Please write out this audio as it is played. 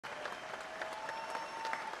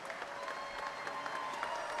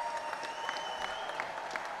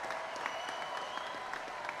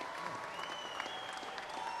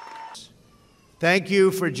Thank you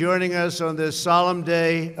for joining us on this solemn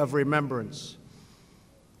day of remembrance.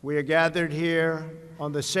 We are gathered here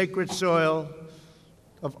on the sacred soil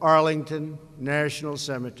of Arlington National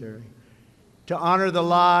Cemetery to honor the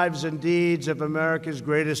lives and deeds of America's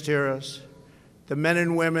greatest heroes, the men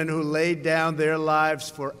and women who laid down their lives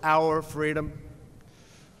for our freedom.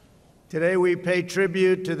 Today we pay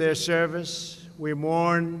tribute to their service, we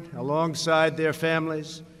mourn alongside their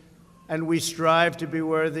families, and we strive to be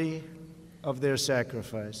worthy of their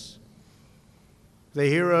sacrifice. The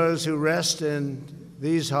heroes who rest in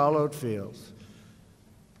these hallowed fields,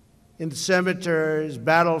 in cemeteries,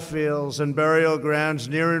 battlefields, and burial grounds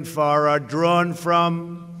near and far, are drawn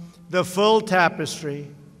from the full tapestry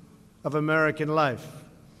of American life.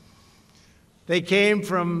 They came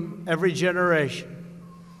from every generation,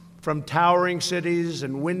 from towering cities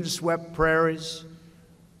and windswept prairies,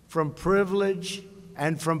 from privilege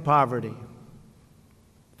and from poverty.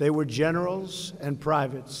 They were generals and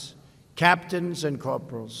privates, captains and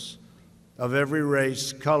corporals, of every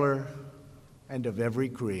race, color, and of every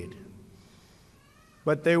creed.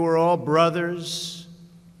 But they were all brothers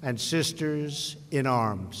and sisters in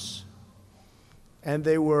arms. And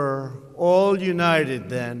they were all united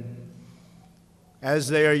then, as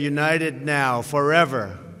they are united now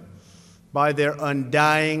forever, by their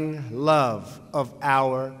undying love of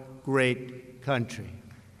our great country.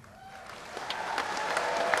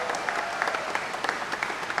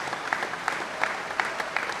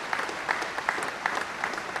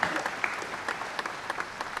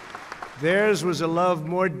 Theirs was a love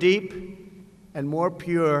more deep and more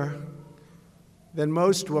pure than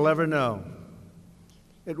most will ever know.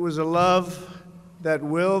 It was a love that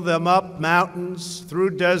willed them up mountains,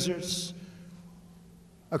 through deserts,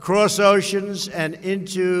 across oceans, and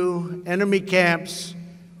into enemy camps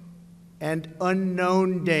and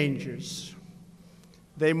unknown dangers.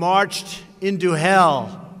 They marched into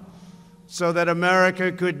hell so that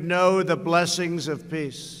America could know the blessings of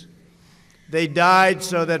peace. They died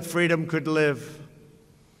so that freedom could live.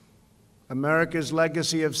 America's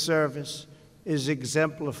legacy of service is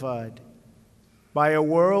exemplified by a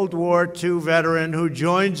World War II veteran who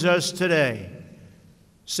joins us today,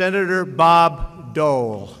 Senator Bob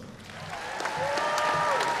Dole.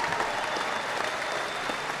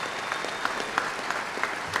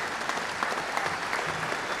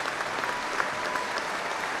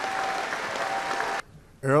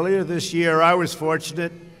 Earlier this year, I was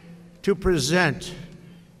fortunate to present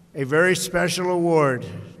a very special award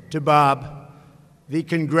to Bob, the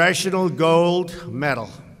Congressional Gold Medal.